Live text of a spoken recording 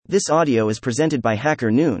This audio is presented by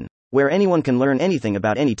Hacker Noon, where anyone can learn anything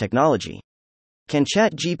about any technology. Can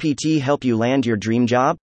ChatGPT help you land your dream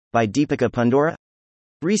job? By Deepika Pandora.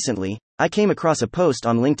 Recently, I came across a post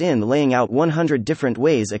on LinkedIn laying out 100 different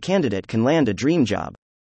ways a candidate can land a dream job.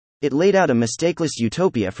 It laid out a mistakeless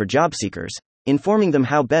utopia for job seekers, informing them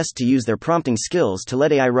how best to use their prompting skills to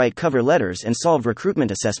let AI write cover letters and solve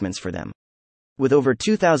recruitment assessments for them. With over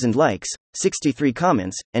 2,000 likes, 63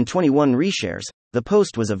 comments, and 21 reshares, the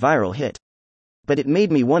post was a viral hit. But it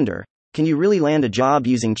made me wonder, can you really land a job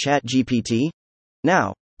using ChatGPT?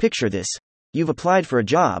 Now, picture this. You've applied for a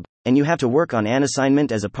job, and you have to work on an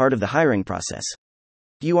assignment as a part of the hiring process.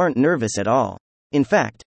 You aren't nervous at all. In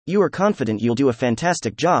fact, you are confident you'll do a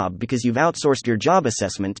fantastic job because you've outsourced your job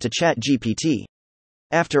assessment to ChatGPT.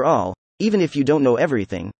 After all, even if you don't know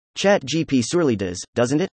everything, ChatGPT surely does,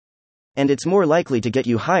 doesn't it? And it's more likely to get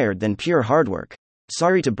you hired than pure hard work.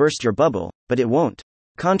 Sorry to burst your bubble, but it won't.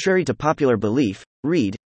 Contrary to popular belief,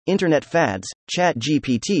 read internet fads,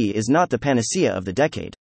 ChatGPT is not the panacea of the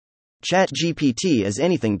decade. ChatGPT is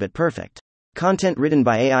anything but perfect. Content written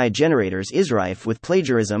by AI generators is rife with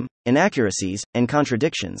plagiarism, inaccuracies, and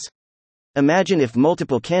contradictions. Imagine if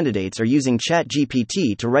multiple candidates are using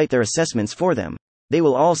ChatGPT to write their assessments for them. They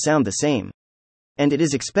will all sound the same. And it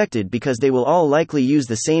is expected because they will all likely use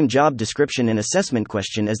the same job description and assessment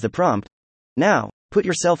question as the prompt. Now, put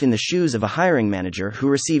yourself in the shoes of a hiring manager who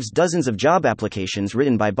receives dozens of job applications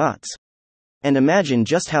written by bots. And imagine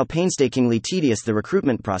just how painstakingly tedious the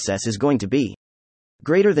recruitment process is going to be.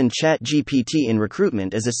 Greater than ChatGPT in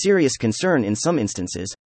recruitment is a serious concern in some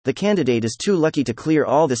instances. The candidate is too lucky to clear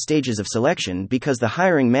all the stages of selection because the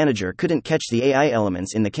hiring manager couldn't catch the AI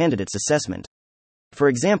elements in the candidate's assessment. For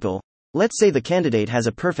example, let's say the candidate has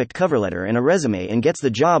a perfect cover letter and a resume and gets the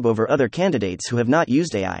job over other candidates who have not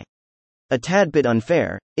used AI. A tad bit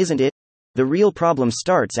unfair, isn't it? The real problem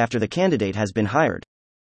starts after the candidate has been hired.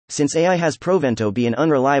 Since AI has proven to be an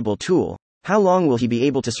unreliable tool, how long will he be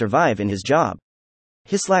able to survive in his job?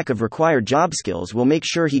 His lack of required job skills will make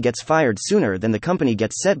sure he gets fired sooner than the company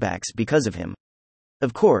gets setbacks because of him.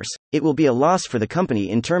 Of course, it will be a loss for the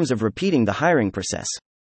company in terms of repeating the hiring process.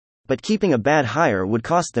 But keeping a bad hire would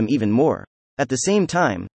cost them even more. At the same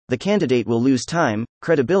time, the candidate will lose time,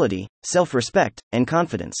 credibility, self-respect, and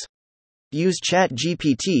confidence. Use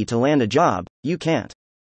ChatGPT to land a job, you can't.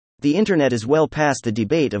 The internet is well past the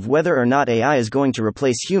debate of whether or not AI is going to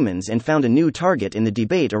replace humans and found a new target in the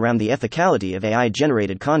debate around the ethicality of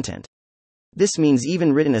AI-generated content. This means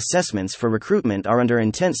even written assessments for recruitment are under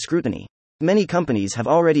intense scrutiny. Many companies have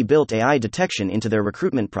already built AI detection into their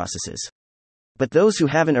recruitment processes. But those who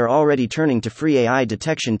haven't are already turning to free AI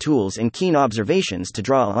detection tools and keen observations to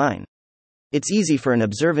draw a line. It's easy for an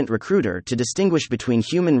observant recruiter to distinguish between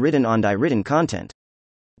human-written and AI-written content.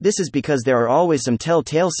 This is because there are always some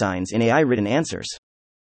telltale signs in AI-written answers.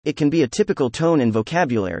 It can be a typical tone and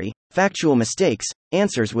vocabulary, factual mistakes,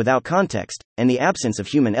 answers without context, and the absence of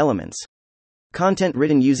human elements. Content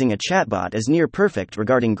written using a chatbot is near perfect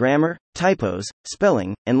regarding grammar, typos,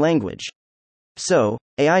 spelling, and language. So,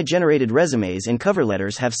 AI-generated resumes and cover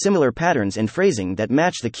letters have similar patterns and phrasing that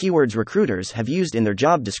match the keywords recruiters have used in their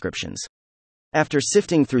job descriptions. After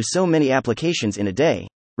sifting through so many applications in a day,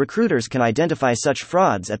 recruiters can identify such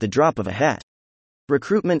frauds at the drop of a hat.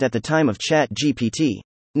 Recruitment at the time of ChatGPT.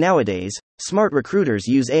 Nowadays, smart recruiters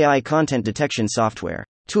use AI content detection software,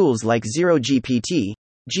 tools like ZeroGPT,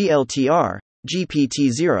 GLTR,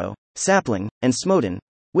 GPT-0, Sapling, and Smoten,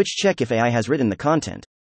 which check if AI has written the content.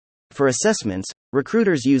 For assessments,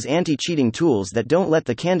 recruiters use anti-cheating tools that don't let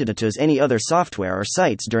the candidate use any other software or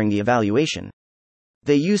sites during the evaluation.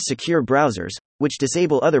 They use secure browsers, which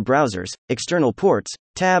disable other browsers, external ports,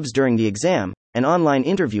 tabs during the exam, and online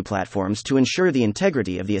interview platforms to ensure the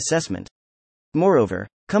integrity of the assessment. Moreover,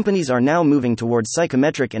 companies are now moving towards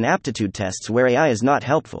psychometric and aptitude tests where AI is not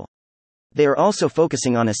helpful. They are also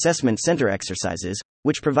focusing on assessment center exercises,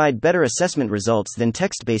 which provide better assessment results than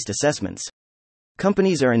text-based assessments.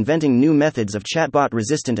 Companies are inventing new methods of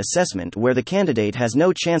chatbot-resistant assessment where the candidate has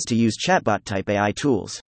no chance to use chatbot-type AI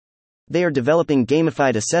tools. They are developing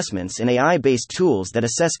gamified assessments and AI-based tools that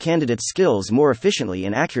assess candidates' skills more efficiently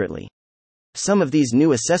and accurately. Some of these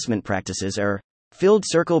new assessment practices are filled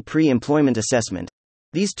circle pre-employment assessment.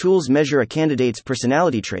 These tools measure a candidate's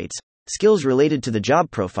personality traits, skills related to the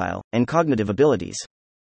job profile, and cognitive abilities.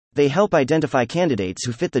 They help identify candidates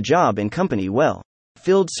who fit the job and company well.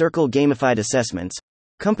 Filled circle gamified assessments.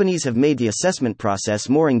 Companies have made the assessment process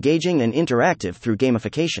more engaging and interactive through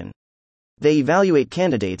gamification. They evaluate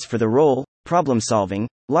candidates for the role, problem-solving,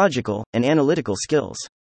 logical, and analytical skills.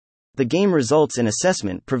 The game results and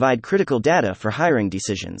assessment provide critical data for hiring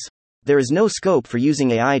decisions. There is no scope for using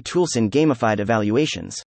AI tools in gamified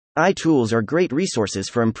evaluations. AI tools are great resources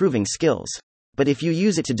for improving skills. But if you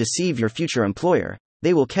use it to deceive your future employer,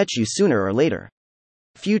 they will catch you sooner or later.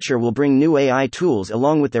 Future will bring new AI tools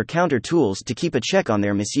along with their counter tools to keep a check on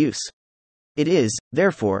their misuse. It is,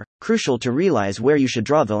 therefore, crucial to realize where you should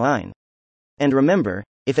draw the line. And remember,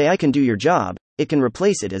 if AI can do your job, it can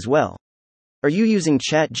replace it as well. Are you using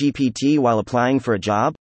ChatGPT while applying for a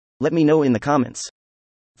job? Let me know in the comments.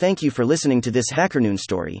 Thank you for listening to this HackerNoon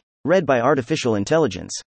story, read by Artificial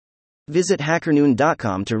Intelligence. Visit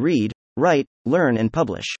hackernoon.com to read, write, learn, and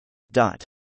publish.